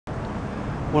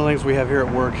One of the things we have here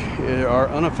at work are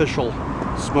unofficial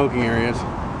smoking areas.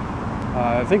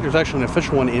 I think there's actually an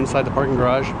official one inside the parking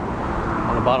garage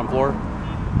on the bottom floor.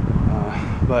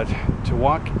 But to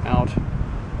walk out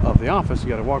of the office, you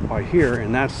got to walk by here,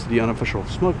 and that's the unofficial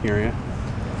smoking area.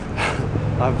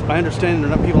 I understand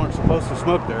that people aren't supposed to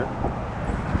smoke there.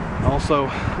 Also,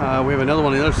 we have another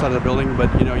one on the other side of the building,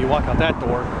 but you know, you walk out that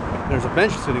door, there's a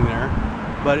bench sitting there,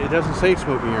 but it doesn't say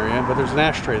smoking area, but there's an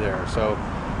ashtray there, so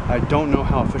I don't know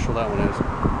how official that one is.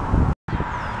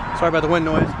 Sorry about the wind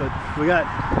noise, but we got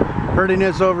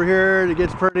prettiness over here. It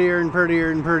gets prettier and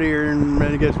prettier and prettier, and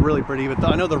it gets really pretty, but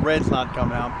I know the red's not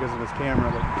coming out because of this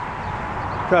camera,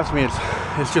 but trust me,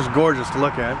 it's just gorgeous to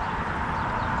look at.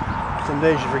 Some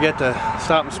days you forget to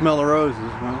stop and smell the roses.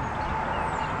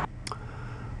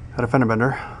 Had a fender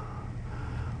bender.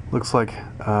 Looks like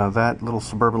that little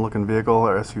suburban looking vehicle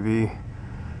or SUV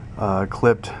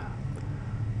clipped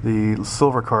the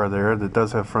silver car there that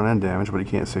does have front end damage, but you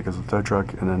can't see because of the tow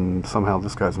truck, and then somehow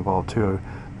this guy's involved too.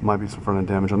 Might be some front end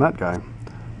damage on that guy.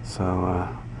 So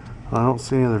I don't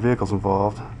see any other vehicles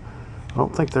involved. I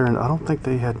don't think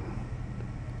they had.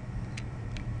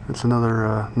 It's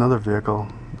another vehicle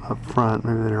up front.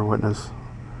 Maybe they're a witness.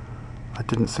 I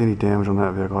didn't see any damage on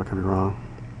that vehicle. I could be wrong.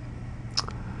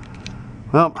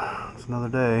 Well, it's another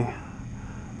day,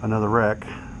 another wreck.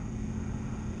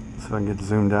 See if I can get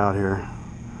zoomed out here.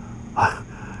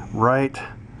 Right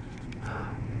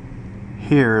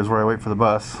here is where I wait for the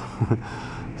bus.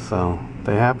 So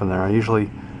they happen there. I usually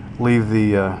leave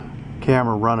the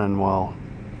camera running while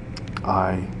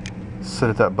I sit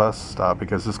at that bus stop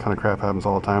because this kind of crap happens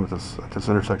all the time at this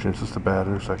intersection. It's just a bad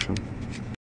intersection.